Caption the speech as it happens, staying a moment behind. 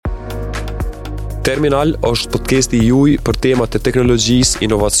Terminal është podcasti juaj për temat e teknologjisë,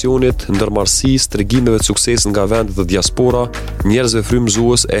 inovacionit, ndërmarrësisë, tregimeve të suksesit nga vendet dhe diaspora, njerëzve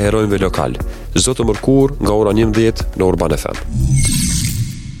frymëzues e heronjve lokal. Çdo të mërkur nga ora 11 në Urban FM.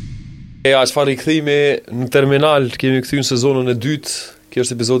 Çfarë rikthimi në terminal, kemi kthyer në sezonën e dytë. Kjo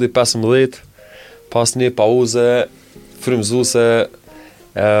është epizodi 15, pas një pauze frymëzuese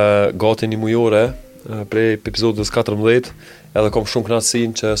gati një mujore prej episodit 14. Edhe kom shumë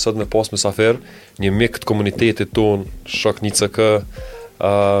kënaqësinë që sot me pas mysafir, një mik të komunitetit ton, shok një CK,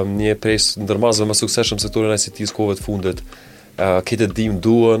 një prej ndërmarrësve më suksesshëm në sektorin e ICT-s kohëve të fundit. Këtë dim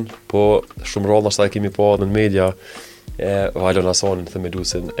duan, po shumë rrallë nështë kemi pa në media, Valon Asani,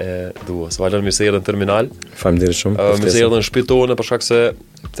 themeluesin e duas. Valon, mirë se erdhën në terminal. Faleminderit shumë. Mirë se erdhën në shtëpinë tonë, për shkak se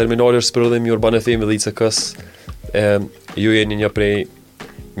terminali është spërdhim i Urban FM dhe ICK-s. Ju jeni një prej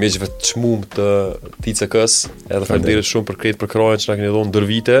miqve të çmum të ICK-s, edhe faleminderit shumë për këtë përkrahje që na keni dhënë ndër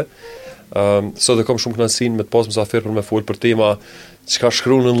vite. Sot e kam shumë kënaqësinë me të pas mysafir për me fol për tema çka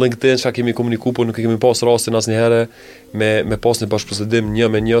shkruan në LinkedIn, çka kemi komunikuar, por nuk e kemi pas rastin asnjëherë me pas një bashkëprocedim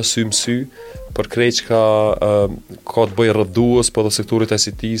një me një, sy me sy, për krejt çka ka të bëjë rrëdhues, po edhe sektorit të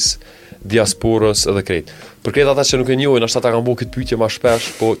ICT-s, diasporës edhe krejt. Për krejt ata që nuk e njohin, ashtu ata kanë bërë këtë pyetje më shpesh,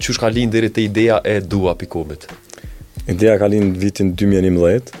 po çysh ka lind deri te ideja e dua.com-it? Ideja ka lind vitin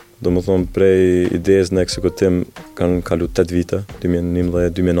 2011, do më thonë prej idejes në ekzekutim kanë kalu 8 vite,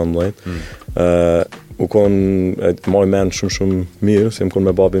 2011-2019. U konë marrë mend shumë mirë, se më konë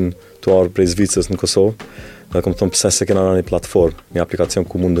me babin të arë prej Zvicrës në Kosovë, dhe kom thonë pëse se kena një platformë, një aplikacion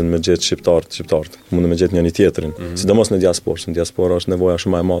ku mundën me gjetë shqiptarët, mundën me gjetë një tjetërin, sidomos në diasporë, se në diaspora është nevoja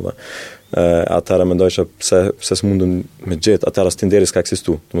shumë e madhe. Atëherë mendoj që pse s'mundën me gjetë, atëherë Tinderi s'ka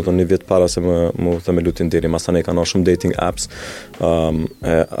eksistu. Do të thonë një vit para se më themelu Tinderi, mas tani kanë shumë dating apps,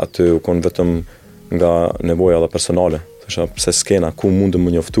 aty u konë vetëm nga nevoja dhe personale. Pse skena ku mundëm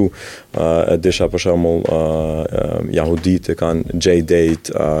më njoftu, e disha për shembull Jahudit e kanë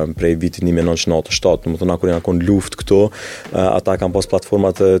J-Date prej vitit 1997, do të thonë kur janë kon luftë këto, ata kanë pas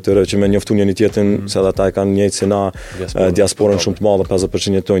platformat të tyre që më njoftuan një tjetrin, se ata e kanë njëjtë si na diasporën shumë të madhe,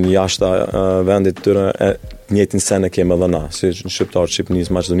 50% jetojnë jashtë vendit të tyre, njëjtin sen e kemi edhe na, si shqiptarë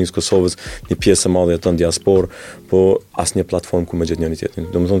Shqipërisë, Maqedonisë, Kosovës, një pjesë e madhe jeton diasporë, po asnjë platformë ku më gjet njëri tjetrin.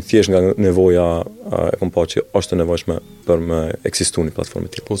 Domethënë thjesht nga nevoja e kom pa që është e nevojshme për me ekzistuar një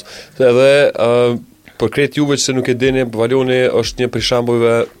platformë tjetër. Po, edhe për krejt juve që se nuk e dini, Valoni është një prej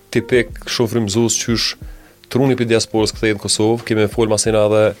shembujve tipik shumë frymëzues qysh truni për diasporës kthehet në Kosovë. Kemi fol më sena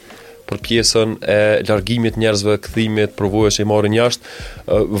edhe për pjesën e largimit njerëzve, kthimit, provojës që i marrin jashtë.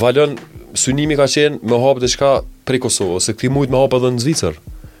 Valon, synimi ka qenë me hap diçka prej Kosovës, se këtij mujt me hap edhe në Zvicër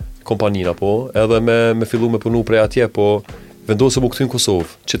kompanina, po, edhe me fillu me punu prej atje, po vendosëm u kthyn në Kosovë,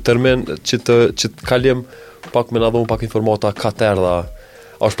 që të kalim pak me na dhon pak informata ka terdha.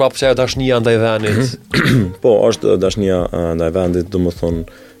 Është prapë çaja dashnia ndaj vendit. Po, është dashnia ndaj vendit,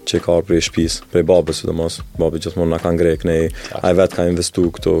 domethënë që ka prej shtëpisë, prej babës sidomos. Babi gjithmonë na ka ngrek, ai vet ka investu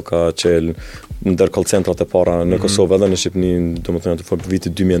këtu, ka qel ndër call centrat e para në Kosovë edhe në Shqipëri, domethënë atë për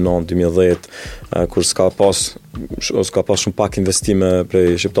vitin 2009-2010, kur s'ka pas shumë pak investime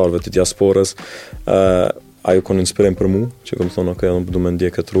prej shqiptarëve të diasporës. Ajo konë inspirim për mu, që kom thonë, ok, edhe du me ndje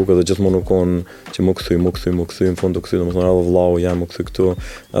këtë rrugë, edhe gjithmonë u konë që mu këthy, në fund u këthy, dhe më thonë, edhe vlau jam u këthy këtu,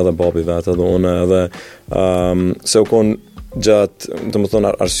 edhe babi vetë, edhe une, edhe se u konë gjatë, dhe më thonë,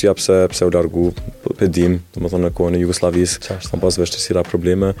 arsyeja pse u largu, pedim, dhe më thonë, në kohën e Jugosllavisë, kam pas vështirësira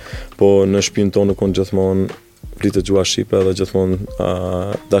probleme, po në shtëpinë tonë u konë gjithmonë flitet gjua shqipe, edhe gjithmonë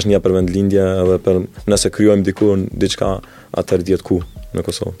dashnia për vendlindje, edhe për nëse krijojmë diçka atëherë dihet ku në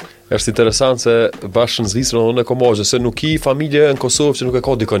Kosovë. Është interesant se bashkë në Zvicër unë e komozhe, se nuk i familje në Kosovë që nuk e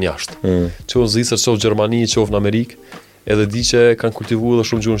ka dikon jashtë. Që në Zvicër, që në Gjermani, që në Amerikë, edhe di që kanë kultivuar dhe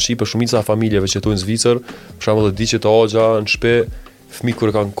shumë gjuhën shqipe, shumica familjeve që jetojnë në Zvicër, për shembull edhe di që të agja në shtëpi, fëmijë kur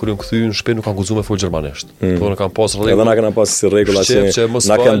kanë kthyer në shtëpi nuk kanë guxuar me fol gjermanisht. Do në kanë pas rregull. Edhe na kanë pas si rregulla që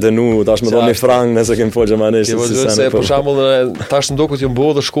na kanë dënu, tash më dhoni frang nëse kemi fol gjermanisht. Se për shembull tash ndokur që mbo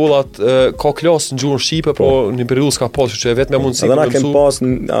dhe shkollat ka klasë në gjuhën shqipe, po në periudhë s'ka pas, që vetëm me mundësi. Edhe na kemi pas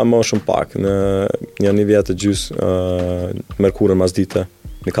më shumë pak në një vit të gjys mërkurën mas dite,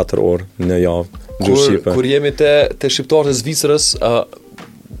 në 4 orë në javë gjuhë shqipe. Kur jemi te shqiptarët e Zvicrës,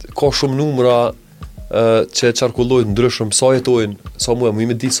 ka shumë numra që qarkullojnë ndryshëm, sa jetojnë, sa muaj,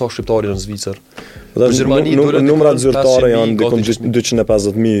 më ditë sa shqiptarë në Zvicër. Numrat zyrtare janë dikon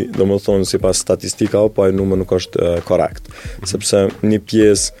 250.000, domethënë sipas statistika, po ai numër nuk është korrekt, sepse një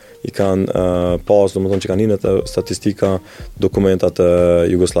pjesë i kanë pas, domethënë që kanë hinë të statistika dokumentat e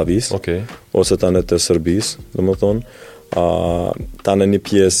Jugosllavisë, ose tani të Serbisë, domethënë ta në një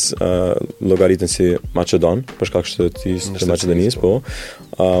pjesë llogaritën si Maqedon, për shkak shtëtisë të Maqedonisë, po.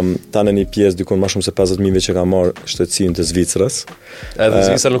 Ta në një pjesë dikon më shumë se 50.000 që ka marrë shtetësinë të Zvicrës. Edhe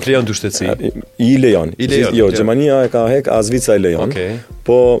Zvicra nuk lejon dy shtetësi. I lejon. Jo, Gjermania e ka hek, a Zvicra i lejon. Okay.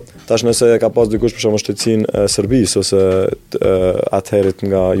 Po tash nëse ka pas dikush për shembull shtetësinë Serbisë ose atëherët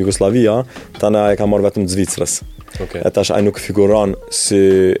nga Jugoslavia, tani e ka marrë vetëm Zvicrës. Okay. E tash ai nuk figuron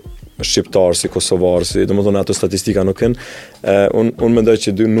si shqiptar, si kosovar, si domethënë ato statistika nuk kanë. Unë mendoj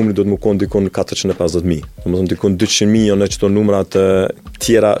që numri do të më kon dikon 450.000. Domethënë dikon 200.000 janë çto numra të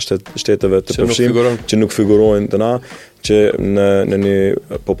tjera shteteve të përfshirë që nuk figurojnë të na, që në një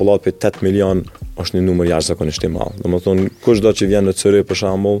popullat për 8 milion është një numër jashtëzakonisht i madh. Domethënë kushdo që vjen në Cyri për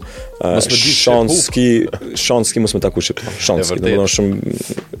shembull, shanski mos me taku shqiptar. Shanski, domethënë shumë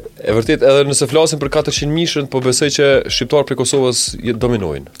e vërtet, edhe nëse flasim për 400.000, po besoj që shqiptar për Kosovës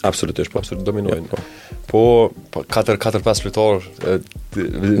dominojnë. Absolutisht, po. Absolutisht dominojnë. Ja, po 4-5 fletar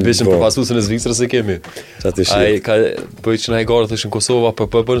vetëm për pasuesën e Zvicrës e kemi. Ai ka po që na e garë thoshin Kosova po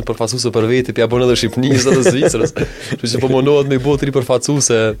bën për pasuesë për vete, ja bën edhe Shqipnisë edhe Zvicrës. Kështu që po mundohet me botëri për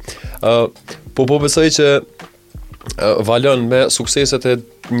pasuese. Po besoj që Valon me sukseset e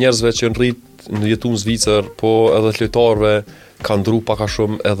njerëzve që rrit në jetu në Zvicër, po edhe të lojtarëve ka ndru pak a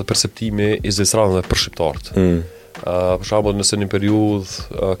shumë edhe perceptimi i zvicranëve për shqiptarët. Për shembull, nëse në një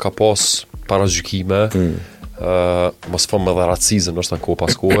periudhë ka pas paragjykime, mos fam edhe racizëm, është kohë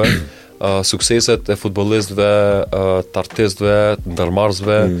pas kohe, sukseset e futbollistëve, të artistëve, të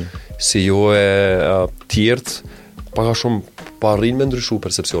ndërmarrësve, si jo e tjerët, pak a shumë pa rrinë me ndryshu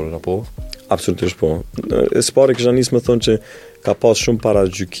percepcionin, apo? Absolutisht po. Spari kisha nisë me thonë që ka pas shumë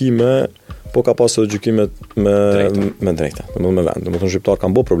paragjykime, po ka pas edhe gjykime me drejta, me vend. Domethënë shqiptar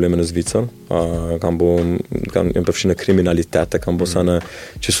kanë bërë probleme në Zvicër, kanë përfshirë në kriminalitet, kanë bërë sa në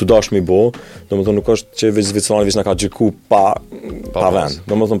që su dashmi bë, domethënë nuk është që veç zvicrani veç na ka gjyku pa vend,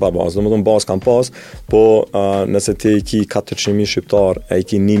 domethënë pa bazë, domethënë bazë kanë pas, po nëse ti i ki 400.000 shqiptar, e i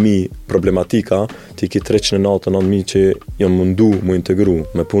ki 1.000 problematika, ti i ki 399.000 që janë mundu mu integru,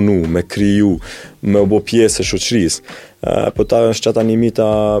 me punu, me kriju, me u bë pjesë e shoqërisë. Po ta është qëta 1.000 ta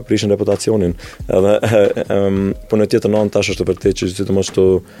prishin reputacionin edhe po në tjetër anë tash është vërtet që sidomos këto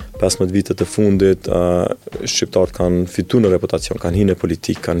 15 vitet e fundit shqiptarët kanë fitu në reputacion, kanë hinë në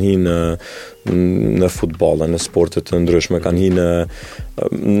politikë, kanë hinë në futboll, në sporte të ndryshme, kanë hinë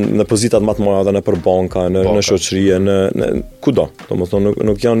në pozitat më të mëdha në për banka, në shoqëri, në kudo. Domethënë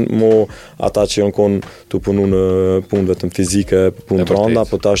nuk janë mo ata që janë kon të punu në punë vetëm fizike, punë të rënda,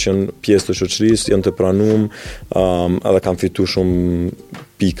 po tash janë pjesë të shoqërisë, janë të pranuar, edhe kanë fitu shumë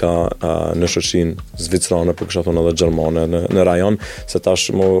pika në shoqërinë zvicrane, po kisha thonë edhe gjermane në rajon, se tash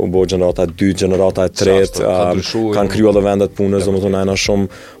u bë gjenerata 2, gjenerata 3, kanë kriju edhe vendet punës, domethënë janë shumë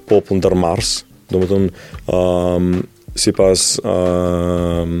popull ndërmarrës, domethënë sipas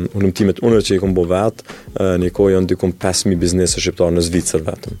hulumtimit unë që i kom bo vetë, një kohë janë dikun 5.000 biznese shqiptarë në Zvicër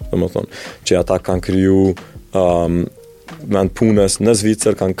vetëm, domethënë që ata kanë kriju vend punës në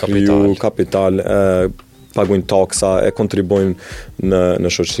Zvicër, kanë kriju kapital, paguajnë taksa, e kontribuojnë në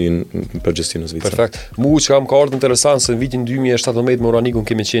shoqërinë në përgjithësi në Zvicër. Perfekt. Mu që kam ka ardhur interesant se në vitin 2017 me Uranikun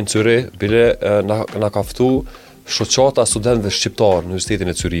kemi qenë Cyri, bile na ka ftu shoqata studentëve shqiptar në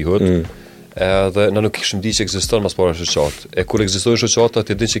Universitetin e Zyrihut. Edhe na nuk kishim di që ekziston mas para shoqatë. E kur ekzistojnë shoqata,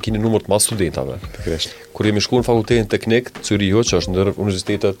 ti din që keni numër të madh studentave. Kur jemi shkuar në fakultetin teknik të Zyrihut, që është ndër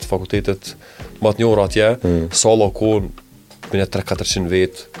universitetet, fakultetet më të njohura atje, salla kon me 300-400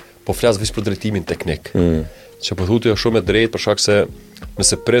 vet, po flas vetëm për drejtimin teknik. Që po thotë shumë e drejtë për shkak se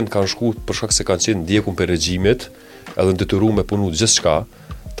nëse prind kanë shkuar për shkak se kanë qenë ndjekun për regjimit, edhe detyruar me punu gjithçka,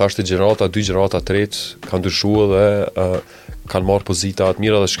 tash të gjenerata 2, gjenerata 3 kanë ndryshuar dhe kanë marrë pozita të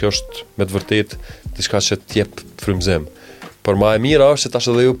mira, dhe shkjo është me të vërtet diçka që të jep frymëzim. Por më e mira është që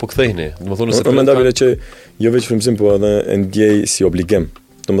tash edhe ju po ktheheni. Domethënë se mendoj që jo vetëm frymëzim, po edhe e ndjej si obligim.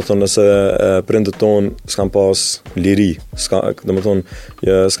 Domethënë nëse prindët ton s'kan pas liri,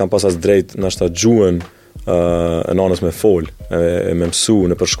 s'kan pas as drejt na shta gjuhën e nanës me fol, me mësu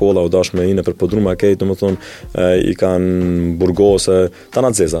në për shkolla, u dash me inë për podruma kejt, domethënë i kanë burgose, tana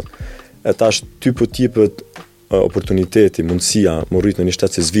zezat. E tash ty po tipët oportuniteti, mundësia, më rrit në një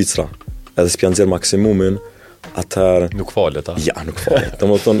shtet si Zvicra, edhe s'pja nxjerr maksimumin, atëherë nuk falet, a? Ja, nuk falet.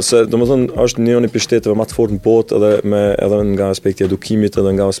 Domethënë është një prej shteteve më të fortë në botë, edhe nga aspekti edukimit,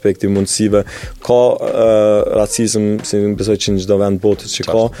 edhe nga aspekti mundësive. Ka racizëm, si besoj që në çdo vend botës që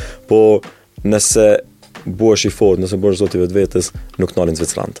ka, po nëse buhesh i fortë, nëse bësh zoti vetvetes, nuk nalin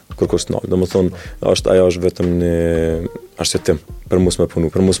zvicrant. Kërkosh të nal. Domethënë ajo është vetëm një arsyetim për mos me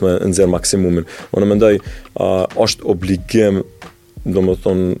punu, për mos me nxjerr maksimumin. Unë mendoj është obligim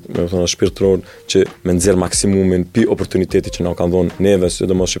domethënë shpirtëror që me nxjerr maksimumin pi oportuniteti që na kanë dhënë neve,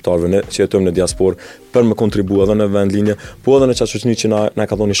 sidomos shqiptarëve, ne që jetojmë në diasporë, për me kontribua edhe në vendlinje, po edhe në çfarë shoqëni që na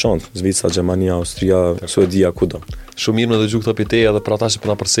ka dhënë shans, Zvicra, Gjermania, Austria, Suedia, kudo. Shumë mirë më dëgju këto pite edhe për ata që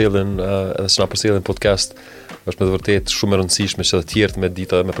po na përsëllin, edhe që na përsëllin podcast, është me të vërtet shumë e rëndësishme që të tjerë me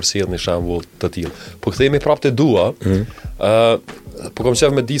ditë me përsëllin një shembull të tillë. Po kthehemi prapë te dua. Po kam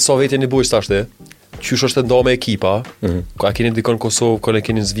qef me di sa vetë një bujë tash ti. Qysh është nda me ekipa, a keni dikon në Kosovë, kone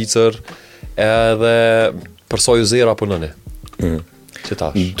keni në Zvicër, edhe përsa ju zera apo nëne? Që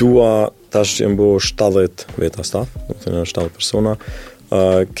tash? Dua tash jem bo 70 veta staf, 70 persona,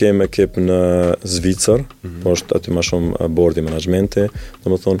 kem ekip në Zvicër, po është aty ma shumë bordi managementi,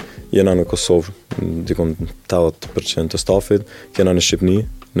 do më thonë, jena në Kosovë, dikon 80% të stafit, kena në Shqipni,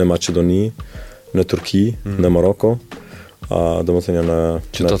 në Macedoni, në Turki, në Maroko, do më thënë janë...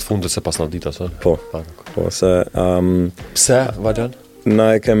 Qytetat fundit se pas në dita, së? Po, se... Pse, Valon?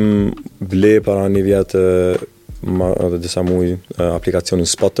 Na e kem ble para një vjetë edhe disa muj aplikacionin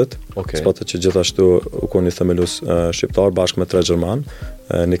Spotted. Spotted që gjithashtu u koni themelus shqiptar bashkë me 3 Gjerman,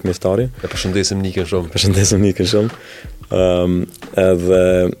 Nik Miftari. E përshëndesim Nikën shumë. Përshëndesim Nikën shumë. Edhe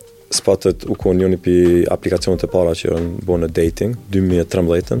Spotted u konë njëni për aplikacionet e para që janë bo në dating,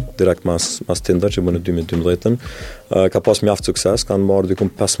 2013, direkt mas Tinder që bo në 2012. Ka pas mjaft sukses, kanë marrë dikun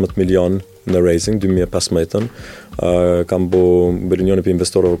 15 milion në raising, 2015. Kanë bo bërë njëni për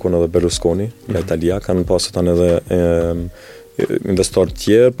investorëve konë edhe Berlusconi, në Italia, kanë pasë tanë edhe investor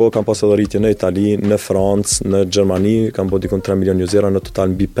tjerë, po kanë pasë edhe rritje në Itali, në Francë, në Gjermani, kanë bo dikun 3 milion usera, në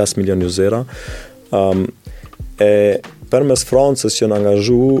total mbi 5 milion usera. Per mes Francës që në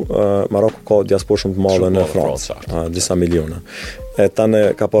angazhu, Maroko ka diasporë shumë të madhe në Francë, disa miliona. E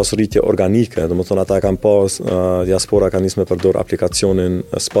tane ka pas rritje organike, do më thonë ata kanë pas, diaspora ka nisë me përdor aplikacionin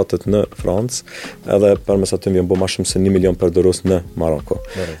Spotted në Francë, edhe për mes aty vjen bo ma shumë se 1 milion përdorus në Maroko.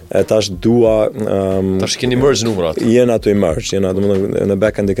 E tash dua... tash keni merge numrat? Jena aty merge, në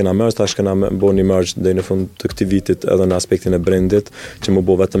backend e kena merge, tash kena bo një merge dhe në fund të këti vitit edhe në aspektin e brandit, që mu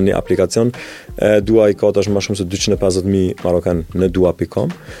bo vetëm një aplikacion. Dua i ka tash ma shumë se 250.000 Marokan në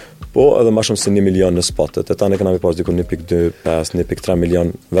dua.com, po edhe ma shumë se 1 milion në Spotted. E tani kena mi pas diku 1.2, 1.3 milion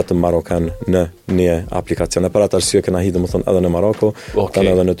vetëm Marokan në një aplikacion. E për atë arsye kena hi dhe më thonë edhe në Maroko,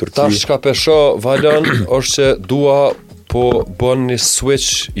 tani edhe në Turki. Tash shka pesho, Valon, është që dua po bën një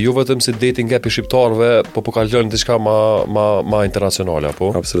switch, ju vetëm si dating app i shqiptarëve, po kalon diçka ma internacionale,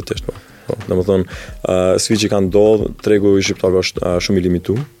 apo? Absolutisht, po. Dhe më thonë, switchi kanë ndodhë, tregu i shqiptarëve është shumë i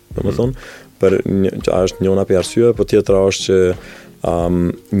limitu, dhe më thonë, është njëna për arsye, po tjetra është që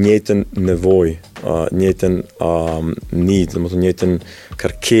njëjtën nevoj, njëjtën need, dhe më thonë njëjtën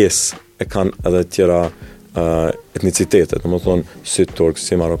kërkes e kanë edhe tjera etnicitetet, dhe më thonë si turk,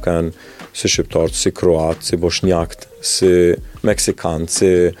 si marokan, si shqiptar, si kroat, si boshnjakt, si meksikan, si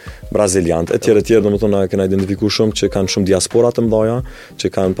brazilian, e tjere, dhe më thonë kena identifiku shumë që kanë shumë diasporat të mdoja,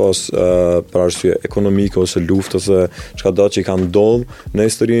 që kanë pas për arsye ekonomike ose luft ose çka do që i kanë ndodhur në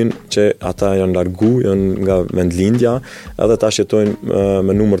historinë që ata janë largu, janë nga vendlindja, edhe tash jetojnë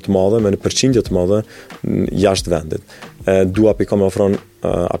me numër të madhe, me përqindje të madhe jashtë vendit. Dua.com ofron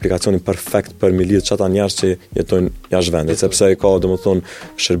aplikacionin perfekt për mi lidh çata njerëz që jetojnë jashtë vendit, sepse ka domethënë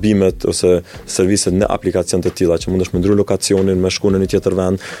shërbimet ose serviset në aplikacion të tilla që mundesh me ndry lokacionin, me shku në një tjetër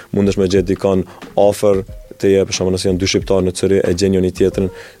vend, mundesh me gjetë dikon offer të jep, për shembull nëse janë 2 shqiptarë në Zürich e gjen njëri tjetrin,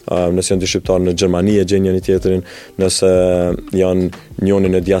 nëse janë 2 shqiptarë në Gjermani e gjen njëri tjetrin, nëse janë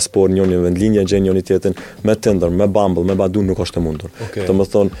njëri në diasporë, njëri në vendlinje e gjen njëri tjetrin, me Tinder, me Bumble, me Badoo nuk është e mundur.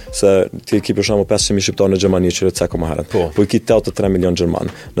 Domethënë se ti ke për shembull 500.000 shqiptarë në Gjermani që recako më herët. Po i ke 83 milion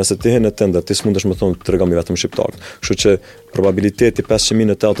gjerman. Nëse ti je në Tinder, ti s'mundesh më thonë të tregoni vetëm shqiptarët. Kështu që probabiliteti 500.000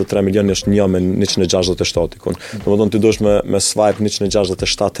 në 83 milion është 1 me 167 ikon. Domethënë ti duhesh me swipe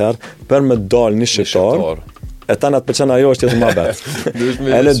 167 herë për me dal një shqiptar. E ta në të përqen ajo është jetë më bet.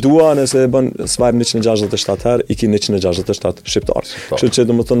 E në dua nëse bën swipe 167 herë, i ki 167 shqiptarë. Kështu që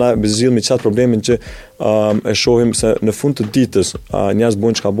do më thona bizilë mi qatë problemin që e shohim se në fund të ditës njerëz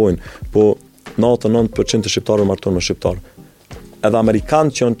bojnë çka bojnë, po 99% të shqiptarëve martohen me shqiptarë. Edhe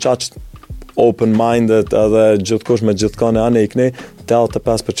amerikanë që janë çaq open-minded edhe gjithkush me gjithkone anë i këne,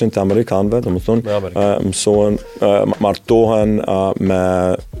 85% të amerikanëve, do më thonë, mësohen, martohen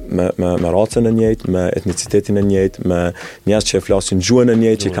me racën e njëjtë, me etnicitetin e njëjtë, me njerëz që flasin gjuhën e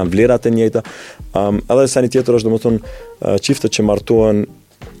njëjtë, që kanë vlerat e njëjta. Edhe sa një tjetër është, do më thonë, çiftet që martohen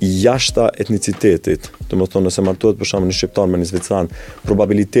jashta etnicitetit, do më thonë nëse martohet për shembull një shqiptar me një zvicran,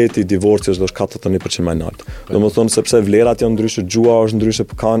 probabiliteti i divorcit është 41% më i lartë. Do më thonë sepse vlerat janë ndryshe, gjuha është ndryshe,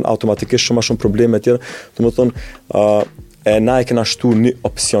 kanë automatikisht shumë më shumë probleme të tjera. Do më thonë e na e kena shtu një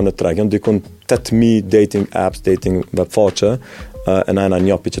opcion të treg, janë dikon 8.000 dating apps, dating web faqe, e na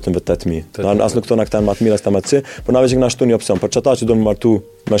njopi që të vetë 8.000. As nuk thonë këta më të mirë as ta më të, por na veç që na shtu një opsion. Për çata që do të martu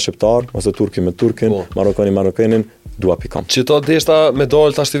me shqiptar ose turki me turkin, marokani marokanin, dua pikam. Që to deshta me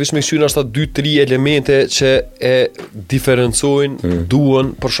dalë tash të vishme këshyna ashta 2-3 elemente që e diferencojnë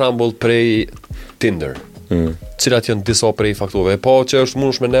duan për shembull prej Tinder. Cilat janë disa prej faktorëve. Po që është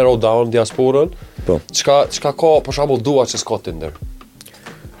mundesh me narrow down diasporën. Po. Çka ka për shembull dua që s'ka Tinder.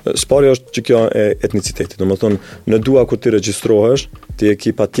 Spari është që kjo e etniciteti. Domethënë, në dua kur ti regjistrohesh, ti e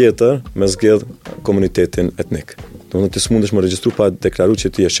ki patjetër me zgjedh komunitetin etnik. Domethënë ti s'mundesh më regjistru pa deklaruar që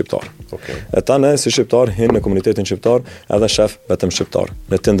ti je shqiptar. Okay. E ta ne si shqiptar hin në komunitetin shqiptar, edhe shef vetëm shqiptar.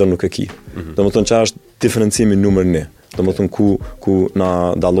 Në Tinder nuk e ki. Domethënë çfarë është diferencimi numër 1. Domethënë ku na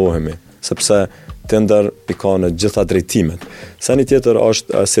dallohemi, sepse Tinder i ka në gjitha drejtimet. Sa një tjetër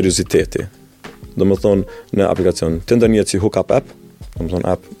është serioziteti. Domethënë në aplikacion Tinder njëhet si hookup app, domethënë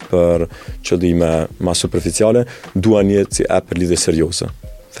app për qëllime më superficiale, dua njëhet si app për lidhje serioze.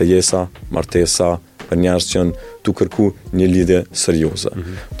 Fejesa, martesa, për njerëz që janë tu kërku një lidhje serioze.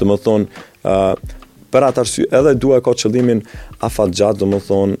 Domethënë për atë arsye edhe dua ka qëllimin afatgjat,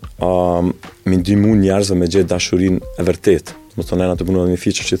 domethënë mi ndihmu njerëzve me gjetë dashurinë e vërtetë. Domethënë na të punojmë një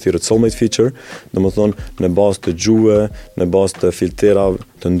feature që thirrët soulmate feature, domethënë në bazë të gjuhë, në bazë të filtrave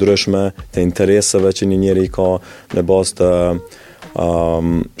të ndryshme, të interesave që një njeri ka, në bazë të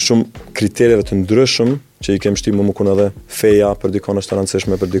shumë kriterjeve të ndryshëm që i kem shtimë më edhe feja për dikon është të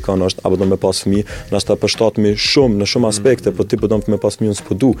rëndësishme, për dikon është apo do me pas fëmijë, nasta përshtatemi shumë në shumë aspekte, po ti po do me pas fëmijën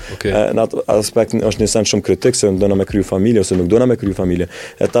s'po du. Okay. Në atë aspekt është një sens shumë kritik se dona me kriju familje ose nuk dona me kriju familje.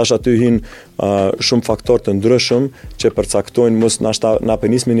 E tash aty hin shumë faktorë të ndryshëm që përcaktojnë mos nasta na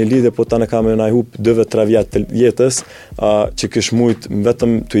penisme një lidhje, po tani kam na hub 2-3 vjet të jetës që kish mujt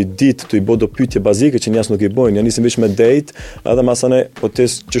vetëm të i ditë, të i bodo pyetje bazike që njerëz nuk i bojnë. Ja nisim veç me date, edhe masane po ti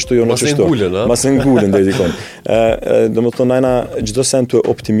çështo jo në çështo. Mas ngulën deri dikon. Domethënë na çdo sen të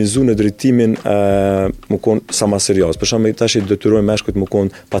optimizu në drejtimin më kon sa më serioz. Për shembull tash i detyrojmë meshkujt më kon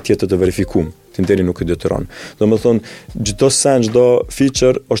patjetër të verifikuar. Tinderi nuk i detyron. Domethënë çdo sen, çdo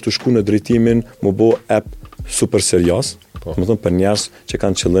feature është të shku në drejtimin më bë app super serioz. Domethënë për njerëz që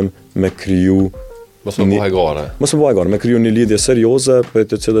kanë qëllim me kriju Mos më bëj gore. Mos më bëj gore, me kriju një lidhje serioze për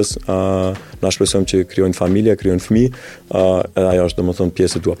të cilës na shpresojmë që krijojnë familje, krijojnë fëmijë, ajo është domethënë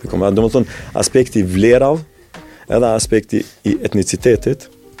pjesë e tua pikëm. Domethënë aspekti vlerave, edhe aspekti i etnicitetit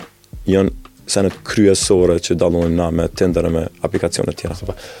janë senet kryesore që dallojnë na me Tinder e me aplikacione të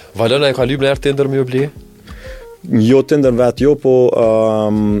tjera. Valon e ka lyp në Tinder me obli? Jo Tinder vetë jo, po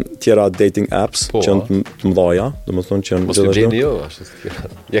tjera dating apps që janë të mëdha, domethënë që janë mos i bleni jo, ashtu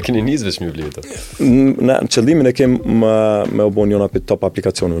të ja keni nis veç me u bletë. Në qëllimin e kem me u bën njëra për top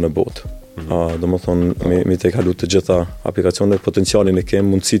aplikacioneve në botë. Domethënë mi të kalu të gjitha aplikacionet, potencialin e kem,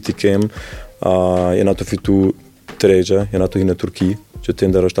 mundësit i kem, jena të fitu tregje, jena të hinë në Turki, që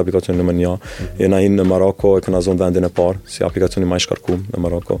Tinder është aplikacioni nëmër 1, jena hinë në Maroko, e këna zonë vendin e parë, si aplikacioni më i shkarkum në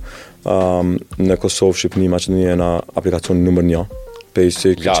Maroko. Në Kosovë, Shqipëni, Maqedoni jena aplikacioni nëmër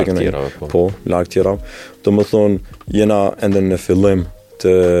 1. Larg tjera. Po, larg tjera. Domethënë jena ende në fillim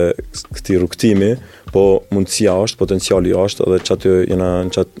të këtij rrugtimi, po mundësia është, potenciali është, edhe çatë jena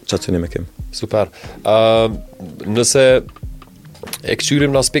çatë me kem. Super. Nëse e këshyrim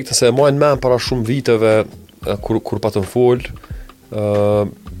në aspekte se mojnë men para shumë viteve kur patëm fol,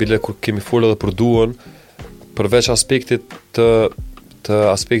 bile kur kemi fol edhe për duan, përveç aspektit të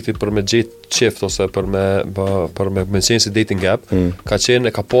aspektit për me gjetë qift ose për me qenë si dating app, ka qenë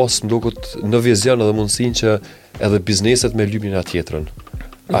e ka pas mdukut në vizion edhe mundësin që edhe bizneset me lypin e tjetrën.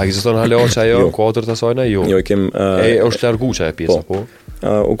 A ekziston halo që ajo në kuadër të asajna? Jo. Jo, kem është largu që e pjesa, po.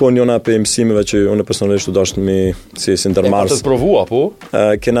 U konë njona për mësimeve që unë personalisht u dashtë si ndërmars. E të provua, po?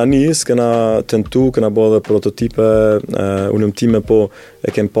 Kena nis, kena tentu, kena bo dhe prototipe, unëmtime, po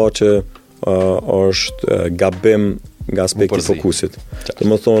e kem pa që është gabim nga aspekti fokusit. Të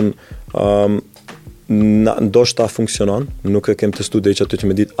më thonë, ndoshta funksionon, nuk e kem testu dhe që aty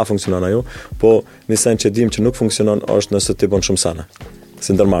që me dit a funksionon ajo, po nisen që dim që nuk funksionon është nëse ti bon shumë sana.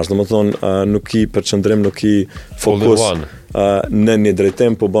 Si ndërmars, do më thonë, nuk i përqëndrim, nuk i fokus në një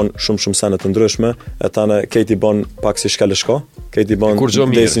drejtim, po bon shumë sana të ndryshme, e tane kejti bon pak si shkele shko, kejti bon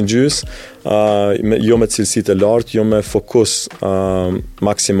desin gjys, jo me cilësi të lartë, jo me fokus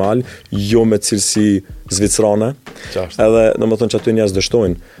maksimal, jo me cilësi zvicrane, edhe do më thonë që aty njerëz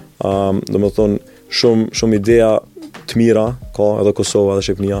dështojnë, do më thonë shumë idea të mira, ka edhe Kosova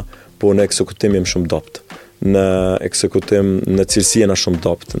edhe Shqipnia, po në ekzekutim jam shumë dopt. Në ekzekutim në cilësi jena shumë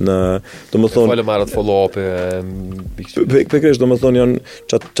dopt. Do më thonë falë marrë follow-up pikërisht do më thonë janë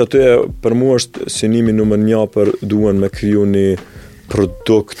që aty për mua është synimi numër 1 për duan me kriju një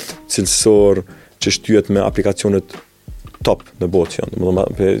produkt cilësor që shtyhet me aplikacionet top në botë janë.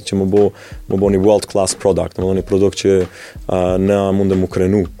 Domethënë që më bo një world class product, domethënë një produkt që ne mundem mu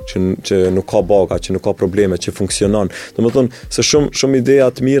krenu, që nuk ka baga, që nuk ka probleme, që funksionon. Domethënë se shumë ideja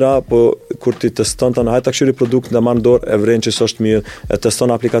të mira, po kur ti teston tani hajta këshiri produkt në marr dorë, e vren që s'është mirë, e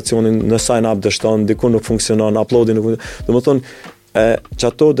teston aplikacionin, në sign up dështon, diku nuk funksionon, uploadi nuk funksionon. Domethënë që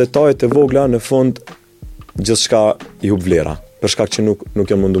ato detajet e vogla në fund gjithçka i hub vlera, për shkak që nuk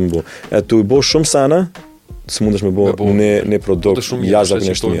janë mundur më bu. E tu i bo shumë sene, së mundesh me bo një produkt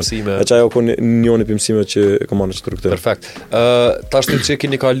jashtëzakonisht mirë. E që ajo ko njëni për mësime që ka marrë në qëtër këtë. Perfekt. Tash të që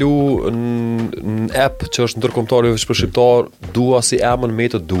keni kalu në app që është ndërkombëtare për shqiptar, dua si emën me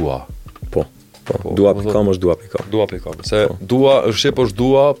të dua. Po. Dua.com është dua.com. Dua.com. Se dua është shqip është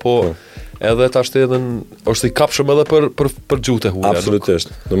dua, po edhe tash edhe është i kapshëm edhe për gjuhët e huaja.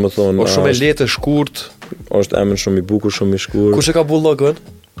 Absolutisht. Domethënë është shumë e lehtë, shkurt. Është emën shumë i bukur, shumë i shkurt. Kush e ka bërë logon?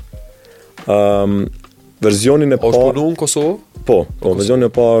 Verzionin e parë. Është punu në Kosovë? Po, verzionin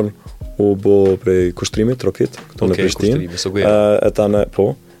e parë u bo prej kushtrimit, Trokit, këtu në Prishtinë.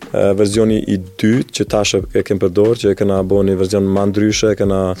 Verzioni i dytë që tash e kem përdorur, që e kena bo një verzion më ndryshe,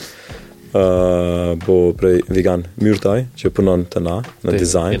 kena bo prej Vegan Myrtaj, që punon të na në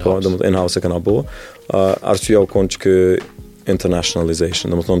design, po, domethënë in-house e kena bo. Arsyeja u kon që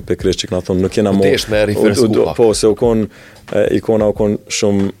internationalization, domethënë pikërisht që kena thonë nuk kena mo. Po, se u kon ikona u kon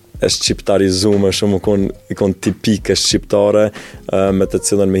shumë e shqiptarizume, shumë i kon tipike shqiptare, me të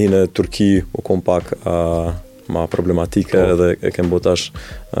cilën me hinë Turki u kon pak ma problematike, edhe e kem botash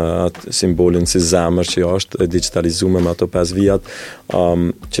atë simbolin si zemër që është digitalizume me ato 5 vijat,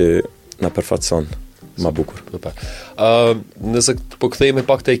 që na përfaqëson ma bukur. Nëse po kthehemi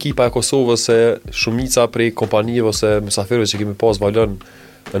pak te ekipa e Kosovës, se shumica prej kompanive ose mysafirëve që kemi pas Valon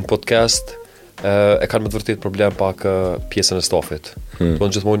në podcast, e kanë me të vërtet problem pak pjesën e stafit. Do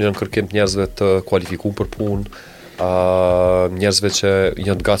në gjithmonë janë kërkim të njerëzve të kualifikuar për punë, njerëzve që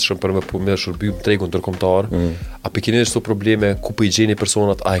janë të gatshëm për me shërbim tregun ndërkombëtar. A keni këto probleme, ku po i gjeni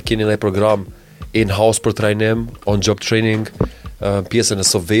personat, a e keni ndaj program in-house për trajnim, on job training, pjesën e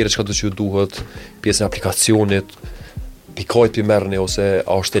software që do të ju duhet, pjesën e aplikacionit, pikojt për merrni, ose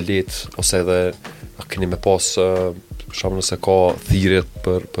a është e lehtë, ose edhe a keni me pas shumë nëse ka thirrje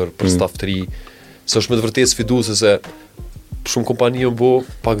për staf të ri. Se është me të vërtetë sfiduese, se shumë kompani janë bo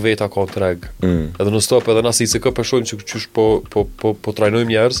pak veta ka treg. Edhe në stop, edhe na si se për shohim që qysh po trajnojmë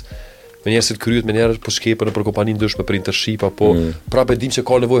njerëz, me njerëz të kryet, me njerëz po shkepën për kompani ndryshme për internship, apo prapë dim që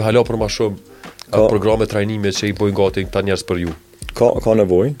ka nevojë hala për më shumë programe trajnime që i bojnë gati këta njerëz për ju. Ka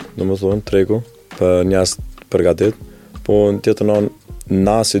nevojë, domethënë tregu për njerëz përgatit, po në tjetër anë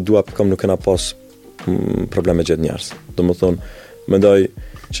na si dua.com nuk kena pas probleme gjithë njerëz. Domethënë mendoj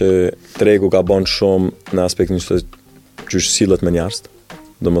që tregu ka bën shumë në aspektin se qysh sillet me njerëz.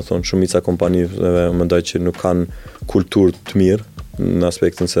 Domethënë shumica kompanive mendoj që nuk kanë kulturë të mirë në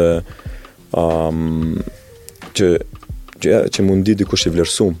aspektin se që mundi dikush i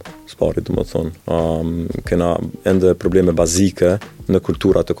vlerësum spari, domethënë kena ende probleme bazike në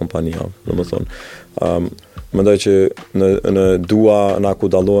kulturat e kompanive, domethënë mendoj që në dua na ku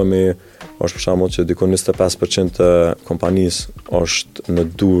dallohemi është për shembull që diku 25% të kompanisë është në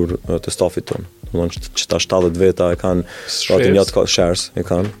dur të stafit tonë. Domethënë që ta 70 veta e kanë shares e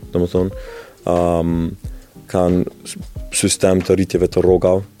kanë, domethënë kanë sistem të rritjeve të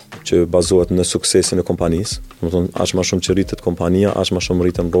rrogave që bazohet në suksesin e kompanisë. Domethënë aq më shumë që rritet kompania, aq më shumë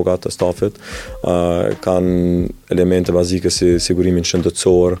rriten rrogat të stafit. Kanë elemente bazike si sigurimin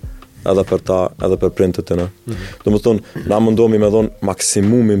shëndetësor, edhe për ta, edhe për printët e në. Domethënë, na mundohemi me dhon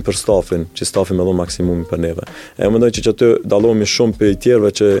maksimumin për stafin, që stafi me dhon maksimumin për neve. E mendoj që aty dallohemi shumë për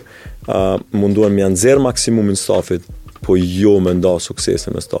tjerëve që munduan me nxjerr maksimumin stafit, po jo me nda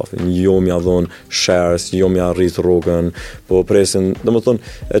suksesin me stafin, jo me dhon shares, jo me arrit rrogën, po presin, domethënë,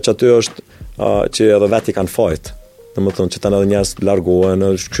 që aty është që edhe veti kanë fajt. Domethënë që tani edhe njerëz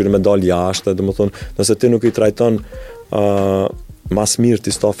largohen, shkryhen me dal jashtë, domethënë, nëse ti nuk i trajton mas mirë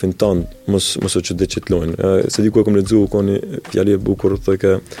të stafin tonë, mos o që dhe që të lojnë. Se diku e kom lexuar ka një fjali e bukur,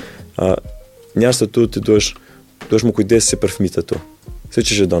 thë njerëz të tu ti duhesh më kujdes si për fëmijët e tu. Se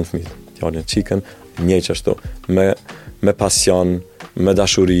që don fëmijët. Fjalën çikën, njëjtë ashtu, me pasion, me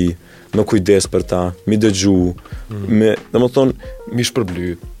dashuri, me kujdes për ta, mi dëgju, domethënë mi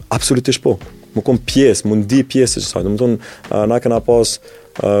shpërbly. Absolutisht po. Më kom pjesë, më ndi pjesë që saj. Domethënë na kena pas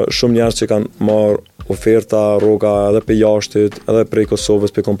shumë njerëz që kanë marrë oferta, rroga edhe për jashtit, edhe prej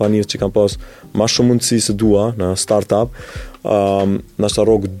Kosovës, për kompanisë që kanë pas ma shumë mundësi se dua në startup, nashta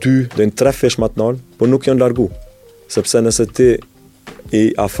rrogë 2 dhe në 3 fish më të nalë, por nuk janë largu. Sepse nëse ti i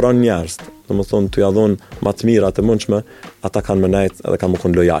afron njerëz, domethënë tu ja dhon më të mira të mundshme, ata kanë më nejt edhe kanë më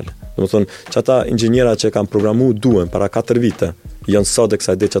kon lojal. Domethënë, çata inxhiniera që kanë programuar duan para 4 vite, janë sot e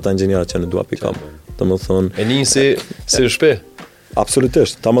kësaj ditë çata inxhiniera që në dua pikam. Domethënë, e nisi si shpe.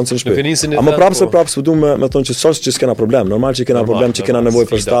 Absolutisht, tamam se shpejt. Nuk e Ama prapë s'u duam me thonë që sot që s'kena problem. Normal që kena problem, që kena nevojë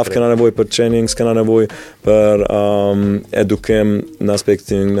për staff, kena nevojë për trainings, kena nevojë për edukim në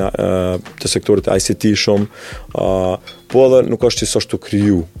aspektin të sektorit ICT shumë. Po edhe nuk është që s'është të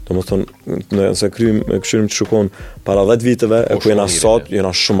kriju. Domethënë, nëse këshirim të shkon para 10 viteve, e ku jena sot,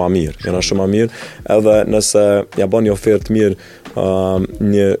 jena shumë më mirë. Edhe nëse ja bën një ofertë mirë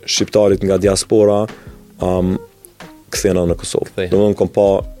një shqiptarit nga diaspora, kthena në Kosovë. Domethënë kom pa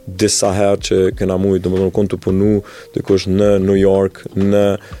disa herë që kena mujt, domethënë kon të punu dikush në New York, në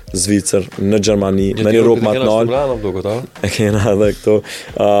Zvicër, në Gjermani, në një rrugë më të lartë. E kena edhe këto.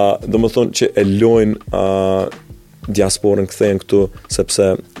 Domethënë që e lojnë diasporën kthejnë këtu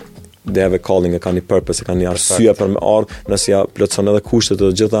sepse they have a calling, e kanë një purpose, e kanë një arsye për me ardhë, nëse ja plotson edhe kushtet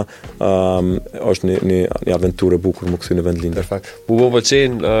të gjitha, është një aventurë e bukur më kthy në vend lindër. Perfekt. Mu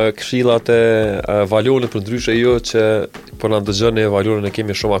pëlqejnë këshillat e Valonit për ndryshe jo që po na dëgjoni Valonin e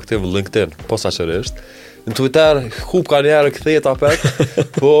kemi shumë aktiv në LinkedIn, posaçërisht. Në Twitter hub kanë herë kthehet apet,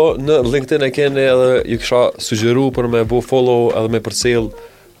 po në LinkedIn e keni edhe ju kisha sugjeruar për me bëu follow edhe me përcjell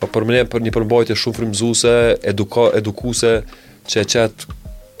për një përmbajtje shumë frymëzuese, edukuese që qet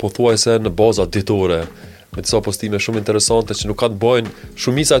pothuajse në baza ditore, me disa postime shumë interesante që nuk kanë bojnë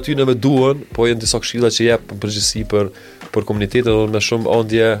shumica aty në me duhen, po janë disa këshilla që jep në përgjithësi për komunitetin dhe me shumë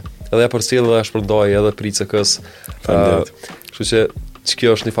ëndje edhe përcjell dhe shpërndaj edhe për ICK-s. Kështu që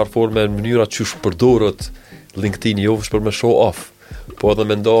kjo është një farë forme në mënyra që përdorët LinkedIn jo vetëm për me show off, po edhe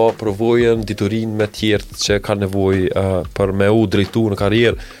me ndo provojën diturin me tjertë që kanë nevojë për me u drejtu në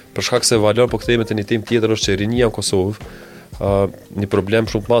karrierë, për shkak se Valon po kthehemi te një temë tjetër është që rinia në Kosovë. Një problem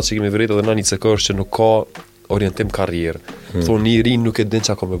shumë të madh që kemi vërejtë edhe në ICK është që nuk ka orientim karrierë. Thonë një rin nuk e din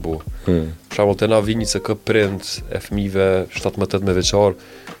çka ka me bëu. Për shembull te na vini ICK prind e fëmijëve 17-18 vjeçar,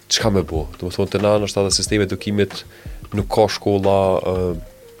 çka me bëu. Domethënë te na është edhe sistemi i edukimit nuk ka shkolla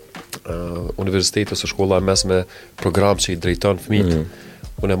universitet ose shkolla e mesme program që i drejton fëmijët.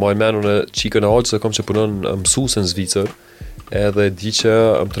 Unë e maj menu në qikën e aqë se kom që punon mësuese në Zvicër, edhe di që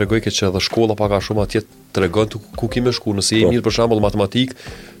më tregoj që edhe shkolla paka shumë atje tregon ku kime shku, nëse je mirë për shembull matematik,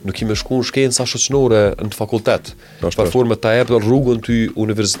 nuk kime shku në shkenca shoqërore në fakultet. Për formë ta jep rrugën ty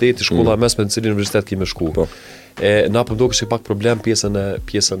universiteti, shkolla e mesme në cilin universitet kime shku. Na po duket se pak problem pjesën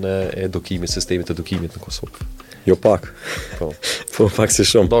e edukimit, sistemit të edukimit në Kosovë. Jo pak. Po pak si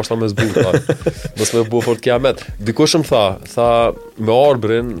shumë. Dashta me zbut. Mos më bëu fort kiamet. Dikush më tha me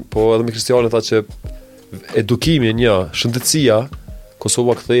arbrin, po edhe me Kristianin tha që edukimi shëndetësia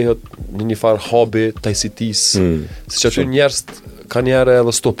Kosova kthehet në një farë habi të ICT-s. Siç aty njerëz kanë njerë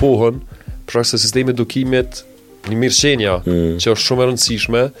edhe stopohen, për shkak se sistemi i edukimit një mirëqenia që është shumë e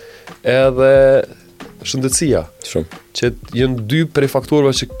rëndësishme, edhe shëndetësia. Shumë. Që janë dy prej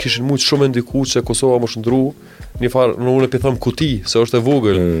faktorëve që kishin mujt shumë ndiku që Kosova më shndru një farë, unë e them kuti, se është e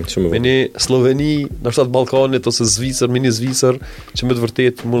vogël. Me një Sloveni, në shtatë Ballkanit ose Zvicër, mini Zvicër, që me të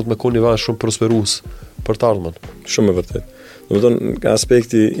vërtet mund të me koni vend shumë prosperues për të ardhmen. Shumë e vërtet. Domethënë, nga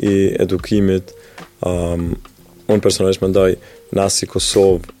aspekti i edukimit, unë personalisht mendoj na si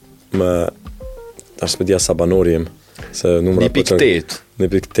Kosovë tash me dia sa banori jem, se numra një pikë 8. Një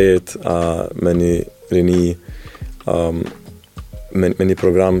pikë 8 me një rini me një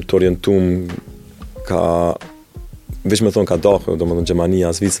program të orientum ka veç me thonë ka dahë, domethënë Gjermania,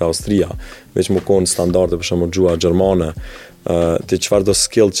 Zvicra, Austria, veç më konë standarde për shembull gjua gjermane, të çfarë do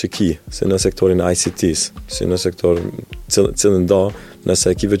skill që ki, si në sektorin e ICT-s, si në sektor cilën do, nëse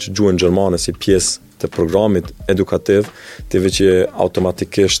e ki veç gjuhën gjermane si pjesë të programit edukativ, ti veç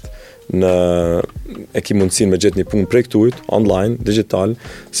automatikisht e ki mundësinë me gjetë një punë prej këtujt, online, digital,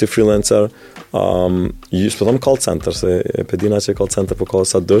 si freelancer, s'po them call center, se e pedina që call center po ka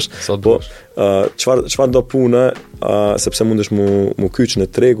sa dësh, po çfarë do punë, sepse mundesh mu kyç në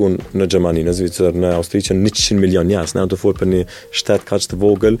tregun në Gjermani, në Zvicër, në Austri që 100 milion njerëz, ne do të fol për një shtet kaq të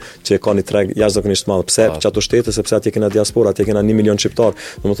vogël që ka një treg jashtëzakonisht madh. Pse çato shtete? Sepse atje kena diaspora, atje kena 1 milion shqiptar.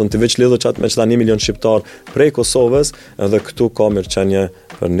 Domethënë ti veç lidhë çat me çta 1 milion shqiptar prej Kosovës, edhe këtu ka mirëqenie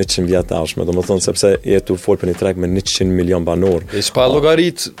për 100 vjet ardhshme. Domethënë sepse tu fol për një treg me 100 milion banor. E pa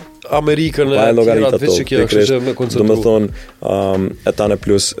llogarit Amerikën e tjera veç që kjo është me koncentru. Domethënë etane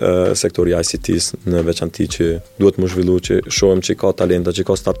plus sektori ICT-s në veçanti që duhet më zhvillu, që shohim që ka talenta, që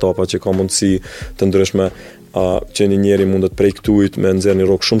ka startupa, që ka mundësi të ndryshme, që një njeri mundet prej këtujt me nxjerr një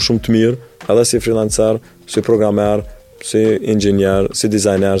rrugë shumë të mirë, edhe si freelancer, si programer, si inxhinier, si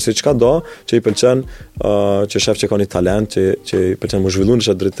dizajner, si çka do, që i pëlqen, që shef që ka një talent, që i pëlqen më zhvillu në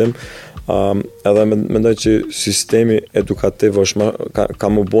çdo drejtim. Edhe mendoj që sistemi edukativ është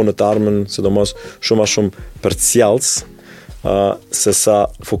ka më bo në të ardhmen, sidomos shumë për cjellës, se sa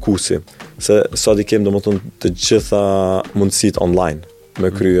fokusi. Se sa di kem domethënë të gjitha mundësitë online. Me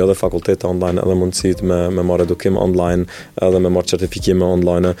kry edhe fakultete online, edhe mundësit me marrë edukim online, edhe me marrë certifikime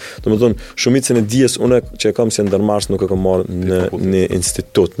online. Domethënë, shumicën e dijes unë që e kam si ndërmarrës nuk e kam marrë në një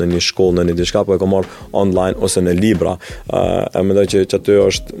institut, në një shkollë, në një diçka, po e kam marrë online ose në libra. E mendoj që aty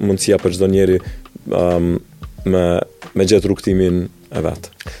është mundësia për çdo njeri me gjetë rrugtimin e vet.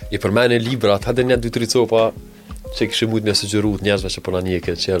 I përmend librat, hadë një 2-3 copa që kishë mujtë me sugjeru të njerëzve që po na njeh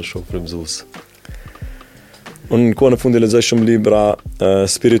që janë shumë frymëzues. Unë në kohën e fundit lexoj shumë libra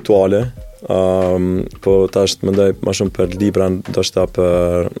spirituale, po tash mendoj më shumë për libra ndoshta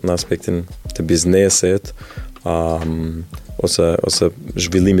për në aspektin të biznesit, ose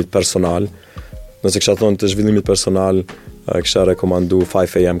zhvillimit personal. Nëse kisha thonë të zhvillimit personal, kisha rekomandu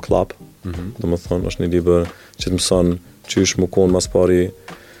 5 AM Club. Domethënë është një libër që të mëson çysh më kon mas pari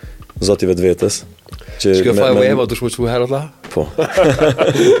zoti vetvetes. Që 5 AM do të shkoj herë la? Po.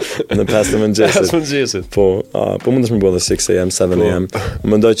 Në pas të mëngjesit. Po mundesh më bëj edhe 6 AM, 7 AM.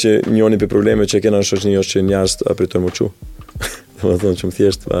 Mendoj që njëri për probleme që kena në shoqëni është që njerëz pritojnë më çu. Domethënë që më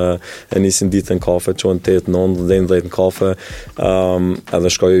thjesht e nisin ditën kafe, çon 8-9 deri në 10 kafe,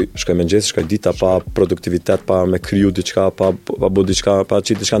 edhe shkoj mëngjes, shkoj dita pa produktivitet, pa me kriju diçka, pa bëu diçka, pa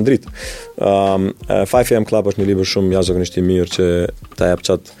çit diçka ndrit. 5 AM Club është një libër shumë jashtëzakonisht i mirë që ta jap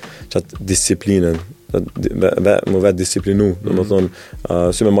çat disiplinën, më vetë disiplinu,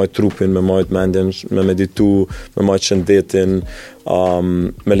 domethënë si me majt trupin, me majt mendjen, me meditu, me majt shëndetin,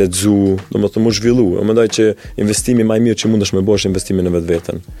 me lexu, domethënë më zhvillu. Unë mendoj që investimi më i mirë që mundesh me bësh investimin në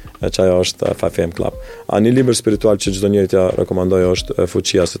vetveten. Që ajo është 5 AM Club. Një libër spiritual që çdo njeri t'ja rekomandoj është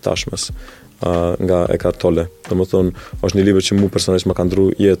Fuqia së tashmes, nga Eckhart Tolle. Domethënë është një libër që mua personalisht më ka ndrru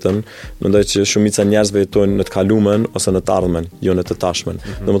jetën. Mendoj që shumica njerëzve jetojnë në të kalumen ose në të ardhmen, jo në të tashmen.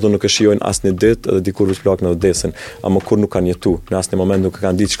 Domethënë nuk e shijojnë asnjë ditë edhe dikur vësh plak në vdesin, ama kur nuk kanë jetu. Në asnjë moment nuk e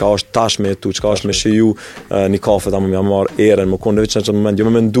kanë ditë çka është tashme jetu, çka është me shiju një kafe ta më marr erën, më kon në çdo moment, jo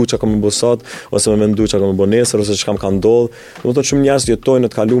më mendu çka kam bë sot ose më mendu çka kam bë nesër ose çka më ka ndodhur. Domethënë shumë njerëz jetojnë në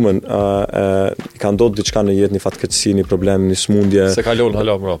të kalumen, ka ndodhur diçka në jetë, një fatkeqësi, një problem, një smundje. Se kalon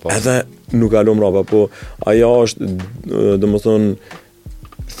hala mbrapa. Edhe nuk kalon mbrapa, po ajo është domethënë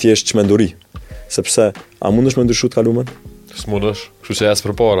thjesht çmenduri. Sepse a mundesh me ndryshu të kalumen? S'mundesh, kështu që jas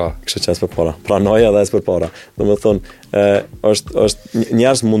përpara. Pranoja dhe jas përpara. Domethënë është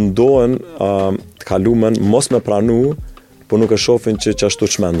njerëz mundohen të kalumen mos me pranu, po nuk e shohin që ashtu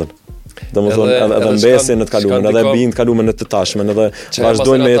çmendën. Domethënë edhe mbesin në të kalumen, edhe bin të kalumen në të tashmen, edhe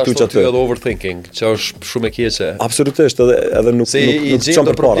vazhdojnë me jetu çatë. Edhe overthinking, që është shumë e keqe. Absolutisht, edhe nuk çon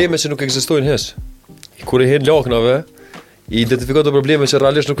përpara. Probleme që nuk ekzistojnë hiç. Kur e hen laknave, i identifikon të probleme që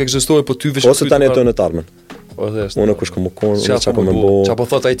realisht nuk ekzistojnë, po ty veç ose tani jetojnë në të ardhmen. Unë kush kam kon, çka kam bë. Çfarë po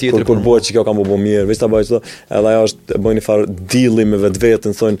thot ai tjetri? Kur bëhet që kjo kam bë mirë, veç ta bëj çdo, edhe ajo është bën një farë deali me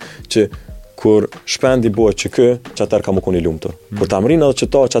vetveten, thonë që kur shpendi bëhet që çatar kam kon i lumtur. Kur ta amrin edhe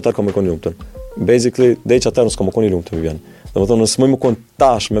çatar kam kon i lumtur. Basically, deri çatar s'kam kon i lumtur vjen. Domethënë s'më më kon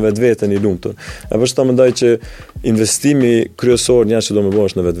tash me vetveten i lumtur. E vështa mendoj që investimi kryesor njerëz që do më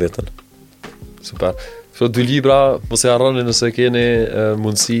bësh në vetveten. Super. Këto dy libra, mos e harroni nëse keni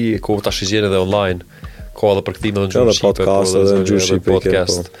mundësi, ko ta shigjeni edhe online. Ka edhe për këtimin edhe në gjuhë shqipe,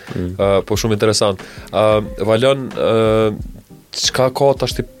 podcast. Po shumë interesant. Valon, çka ka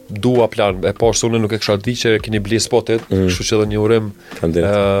tash ti dua plan? E po unë nuk e kisha di që keni ble spotet, kështu që edhe një urim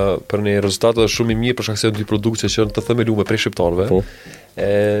për një rezultat edhe shumë i mirë për shkak se dy produkte që janë të themeluara prej shqiptarëve.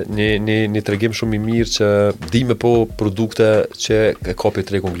 Një tregim shumë i mirë që dime po produkte që e kapi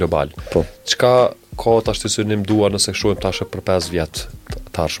tregun global. Çka ka tash të synim dua nëse shohim tash për 5 vjet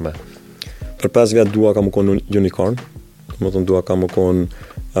të ardhshme? Për 5 vjet dua kam qenë unicorn. Domethënë dua kam qenë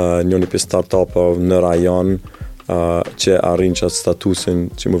një pjesë startup në rajon që arrin çat statusin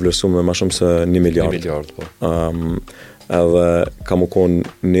që më vlerëson me më shumë se 1 miliard. 1 miliard po. Edhe kam qenë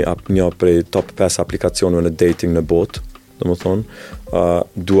një prej top 5 aplikacioneve në dating në botë. Domethënë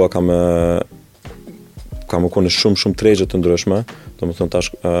dua kam qenë shumë tregje të ndryshme. Domethënë tash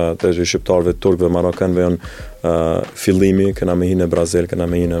tregje shqiptarëve, turkëve, marokanëve janë fillimi, kena me hi në Brazil, kena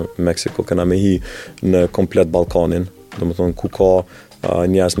me hi në Meksiko, kena me hi në komplet Ballkanin. Domethënë ku ka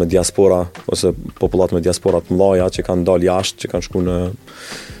njerëz me diaspora ose popullat me diaspora të mëdha që kanë dalë jashtë, që kanë shkuar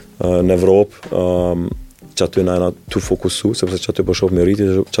në Evropë, që aty na të fokusu, sepse që aty po shohim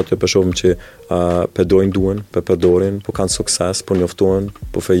rritje, që aty po shohim që pedojnë duhen, përdorin, po kanë sukses, po njoftohen,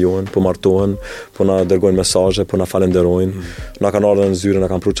 po fejohen, po martohen, po na dërgojnë mesazhe, po na falenderojnë. Na kanë ardhur në zyre, na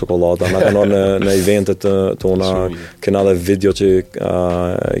kanë pru çokolada, na kanë ardhur në eventet tona, kena edhe video që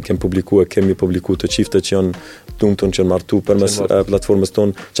kemi publikuar të çifte që janë dumtun që martu përmes platformës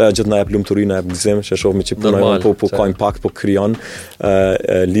tonë, që ajo gjithë na jep lumturi, na jep gëzim, që shohim që puna po ka impakt, po krijon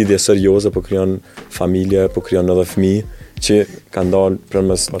lidhje serioze, po krijon familje, po krijon edhe fëmijë që kanë dalë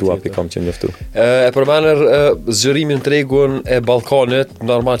përmes dua.com që njoftu. E përmenër zgjerimin tregun e Ballkanit,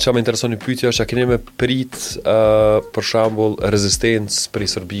 normal që më intereson një pyetje është a keni me prit për shembull rezistencë për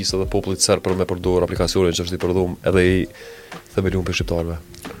Serbisë dhe popullit serb për me përdor aplikacionin që është i përdorur edhe i themelum për shqiptarëve.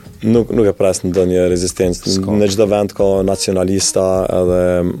 Nuk e pres në ndonjë rezistencë. Në çdo vend ka nacionalista edhe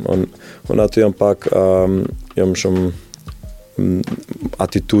unë aty jam pak jam shumë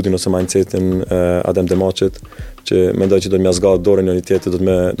attitudin ose mindsetin Adem Demaçit që mendoj që do të më zgjat dorën njëri tjetrit, do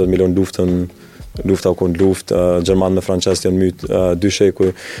të më lën lufta kund luftë, gjerman me francez janë myt dy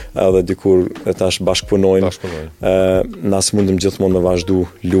shekuj edhe dikur tash bashkëpunojnë. Na s'mundem gjithmonë me vazhdu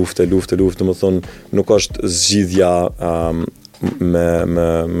luftë, domethënë nuk është zgjidhja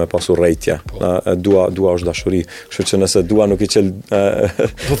me pasur rejtje. Dua është dashuri. Kështu që nëse dua nuk I qel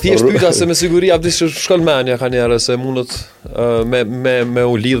po thjesht pyeta se me siguri abdi shkon menja ka njerë se mundet me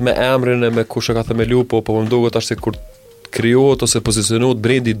u lidh me emrin e me kush e ka themelu, po më duket tash se kur krijohet ose pozicionohet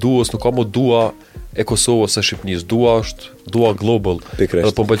brendi duos, nuk ka më dua e Kosovës së Shqipërisë, dua është dua global.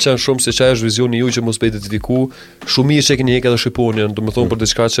 Dhe po pëlqen shumë se çaj është vizioni juaj që mos bëj identifiku, shumë mirë që keni ikë edhe Shqiponin, domethënë për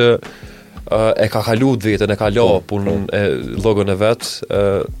diçka që e ka kalu vetën, e ka la punën e logon e vet,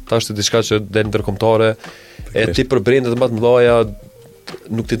 tash është diçka që del ndërkombëtare, e ti për brendet më të mëdha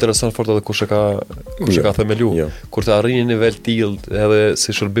nuk të intereson fort edhe kush e ka themelu. Kur të arrini një nivel tillë edhe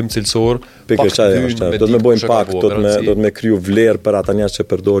si shërbim cilësor, do të më bëjmë impakt, do të më kriju vlerë për ata njerëz që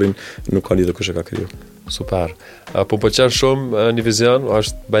përdorin, nuk ka lidhje kush e ka kriju. Super. Po pëlqen shumë një vizion,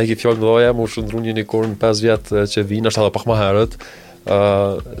 është bëj fjalë mëdha, më shndrun një unicorn 5 vjet që vijnë, është edhe pak më herët.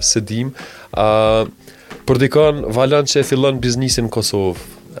 Se dim. Për dikon Valon që fillon biznisin në Kosovë,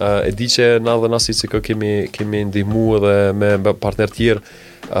 e di që na dhe nasi që kemi ndihmu edhe me partner tjerë,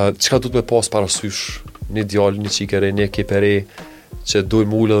 çka du të me pas parasysh një djalë, një qikere, një ekipere që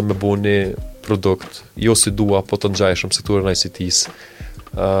dojmë ullë edhe me bo një produkt, jo si dua, po të ngjajshëm sektorën ICT-s.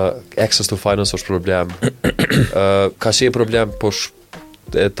 Access to finance është problem. Ka qenë problem, po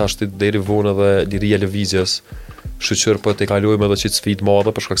tash deri vonë edhe liria e lëvizjes. Shqyr po të kalojmë edhe qitë sfidë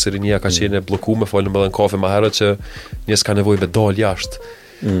madhe për shkak se rinia ka qenë bllokuar, folëm edhe në kafe më herët që njerëz kanë nevojë me dal jashtë,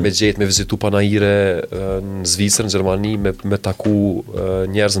 me gjetë, me vizitu panajire në Zvicër, në Gjermani, me taku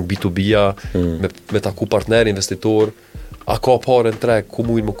njerëz në B2B-a, me taku partner investitor, a ka parë në treg, ku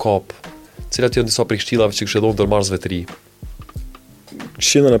mujnë më kap, cilat janë disa prej këshillave që kishë dhënë ndërmarrësve të ri?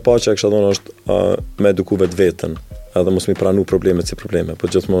 Këshillën e parë që kisha dhënë është me eduku vetveten, edhe mos mi pranu problemet si probleme, po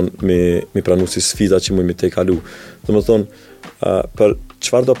gjithmonë mi pranu si sfida që mujnë mi te kalu. Domethënë, për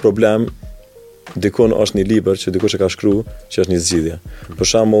çfarë do problem, dikon është një libër që dikush e ka shkruar, që është një zgjidhje.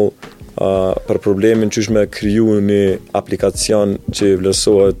 Për shembull, për problemin që është me kriju një aplikacion që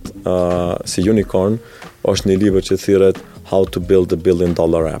vlerësohet si unicorn, është një libër që thirret How to Build a $1 billion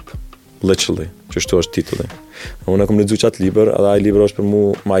App. Literally, që shtu është titulli. Unë kam lexuar atë libër, edhe ai libër është për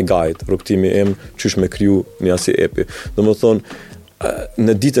mua my guide, rrugtimi im çish me kriju një asi epi. Domethënë,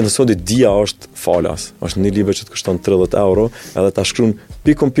 në ditën e sotit dia është falas. Është një libër që të kushton €30, edhe ta shkruan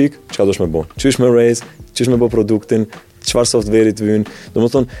pikon pik çka dosh me bën. Çish me raise, çish me bë produktin, çfarë softveri të vijnë.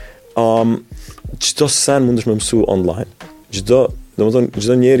 Domethënë, çdo sen mundesh me mësu online. Çdo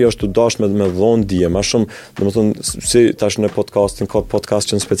njeri është të dashur me dhon dije, më shumë, domethënë si tash në podcastin ka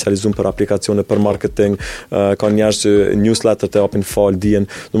podcast që janë specializuar për aplikacione për marketing, ka njerëz që newsletter të hapin fal dijen.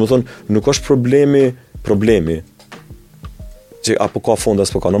 Domethënë nuk është problemi që apo ka fonda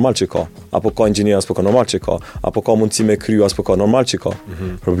apo ka normal që ka, apo ka inxhinier apo ka normal që ka, apo ka mundësi me kryu apo ka normal që ka.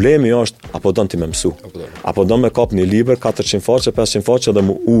 Problemi është apo don ti më mësu. Apo don me kap një libër 400 faqe, 500 faqe dhe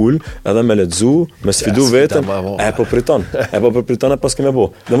më ul, edhe me lexu, me sfidu veten, po priton pas kemë bë.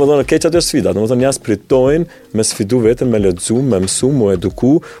 Domethënë keq atë sfida, domethënë njerëz pritojnë me sfidu veten, me lexu, me mësu, me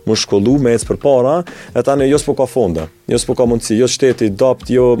eduku, me shkollu, me ec përpara, e tani jo s'po ka fonda, jo s'po ka mundësi, jo shteti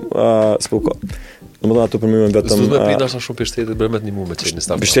dopt, jo s'po ka. Domethënë ato për mua vetëm s'do të prind ashtu shumë për shtetit bëhet një mumë që në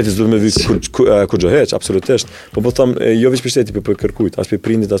start. Shteti s'do të më vi kur heq, absolutisht. Po them jo vetëm për shteti, për kërkujt, as për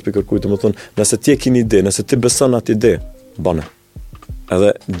prindit, as për kërkujt. Domethënë, nëse ti e ke një ide, nëse ti beson atë ide, bëne.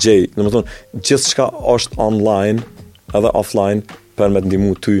 Edhe gjej, domethënë gjithçka është online edhe offline për me të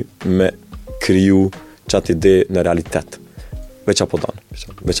ndihmu ty me kriju çat ide në realitet. Veç apo don.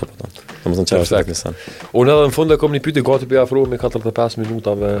 Domethënë çfarë është Nissan. Unë edhe në fund e kom një pyetje gati për afro me 45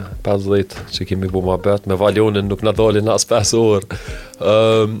 minutave 50 që kemi bu mohabet me Valonin nuk na dalin as 5 orë.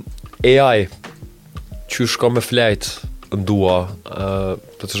 AI qysh ka me flajt ndua,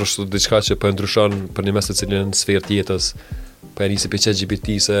 për të është diçka që po ndryshon për një mes të cilin sferë tjetës, po e nisi për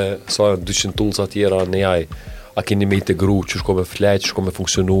ChatGPT se sa 200 tools tjera në AI. A keni me integru, që shko me flejt, që shko me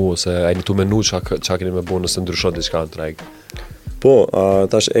funksionu, ose a një tu menu që keni me bo nëse ndryshon diçka në treg? Po,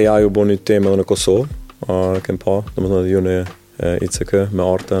 tash AI u bo një temë edhe në Kosovë, kem pa, domethënë ju në ICK me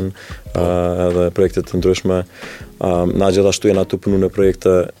artën, edhe projekte të ndryshme. Na gjithashtu jena tu punu në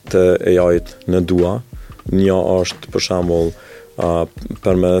projekte të AI-t në dua. Një është për shembull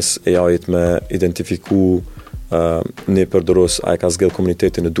përmes AI-t me identifiku një përdorus a e ka zgjedh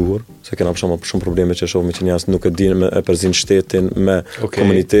komunitetin e duhur, se kena për shumë probleme që shohim që njerëz nuk e dinë me e përzin shtetin me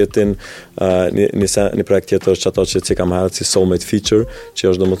komunitetin. Një projekt tjetër është ato që kam herët si soulmate feature,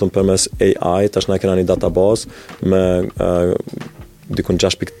 që është domethënë përmes AI, tash na kena një database me dikon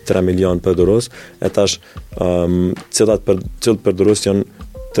 6.3 milion përdorus, e tash cilët përdorus janë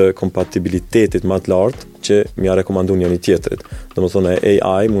të kompatibilitetit më të lartë që m'ja rekomandu një tjetrit. Domethënë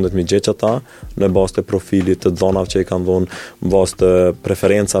AI mundet mi gjetë ata në bazë të profilit të dhonave që i kanë dhonë, në bazë të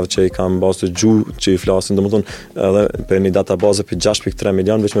preferencave që i kanë, në bazë të gjuhë që i flasin. Domethënë edhe për një database për 6.3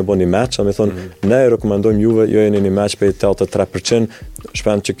 milion veç me bën një match, do të thonë ne rekomandojmë juve jo jeni një match për 83%,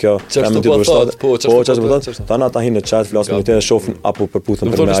 shpend që kjo kanë dy vështat. Po, çfarë tani ata hinë në chat flasin me të shohin apo përputhen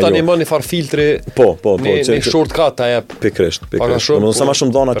për me ajo. Do të thonë tani më një far filtri. Po, një shortcut ta jep. Pikërisht. Domethënë sa më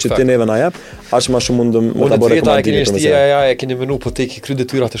shumë dhona që ti neve na jep, aq më shumë mundëm me ta bëre rekomandime. E keni menu po tek kry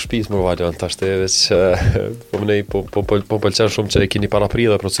detyrat e shtëpisë më Valon, tash te veç po pëlqen shumë që e keni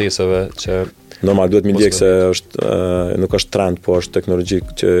paraprirë proceseve që normal duhet mi ndjek se është nuk është trend, po është teknologji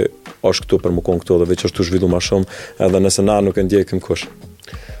që është këtu për më kon këtu dhe veç është të zhvilluar më shumë, edhe nëse na nuk e ndjekim kush.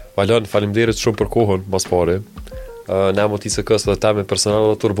 Valon, faleminderit shumë për kohën, mas pari. Ne mo ti se kësë dhe teme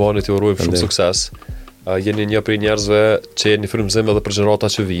personale të urbanit i urojmë shumë sukses. Jeni një prej njerëzve që jeni frymëzim edhe për gjenerata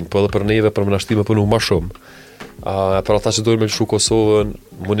që vinë, po edhe për neve për më nashtime punu më shumë. Për ata që dojnë me lëshu Kosovën,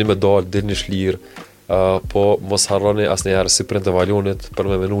 mundi me dalë, del një shlirë, po mos harroni asnjëherë si prind të Valonit për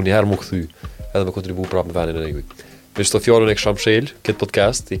me menu njëherë mu këthy, edhe me kontribu prapë në venin e juj. Me çdo fjalën e kisha mshel këtë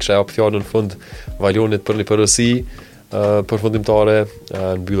podcast, i kisha jap fjalën në fund Valonit për një përësi përfundimtare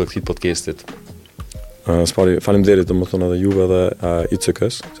në mbyllje këtij podcastit. Faleminderit domethënë edhe juve dhe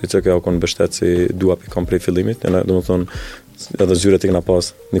ICK-s, se ICK u kanë mbështet si dua.com prej fillimit, ne domethënë edhe zyret i kena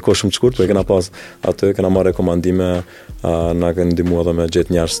pas një kohë shumë të shkurt, po e kena pas aty, kena marrë rekomandime, na kanë ndihmuar edhe me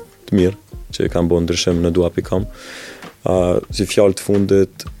gjetë njerëz të mirë që kanë bërë ndryshim në dua.com. Si fjalë të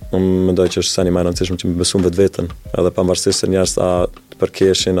fundit, unë mendoj që është sa një më e rëndësishme që më besojmë vetveten, edhe pavarësisht se njerëz të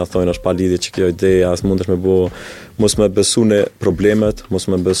përkeshin, a thonë është pa lidhje që kjo ide, as mundesh me bë, mos më besu në problemet, mos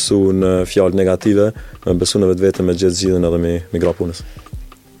më besu në fjalë negative, më besu në vetveten me gjetë zgjidhjen edhe me gra punës.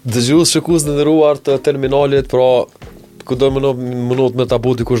 Dëgjues shikues të nderuar të terminalit, pra kudo mënot me ta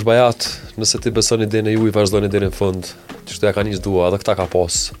bu dikush bajat, nëse ti beson idenë e juaj, vazhdoni deri në fund. Çdo ja kanë dua, edhe këta ka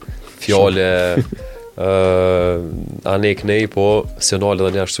pas fjalë anek nej, po sionale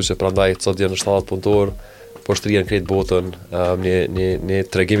dhe një ashtu që prandaj sot janë 70 punëtor, po shtrihen krejt botën një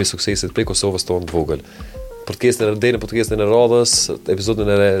tregimi suksesit prej Kosovës tonë të vogël. Podcastin e radhës, episodin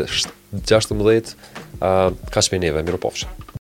e 16, kaq me neve, mirupafshim.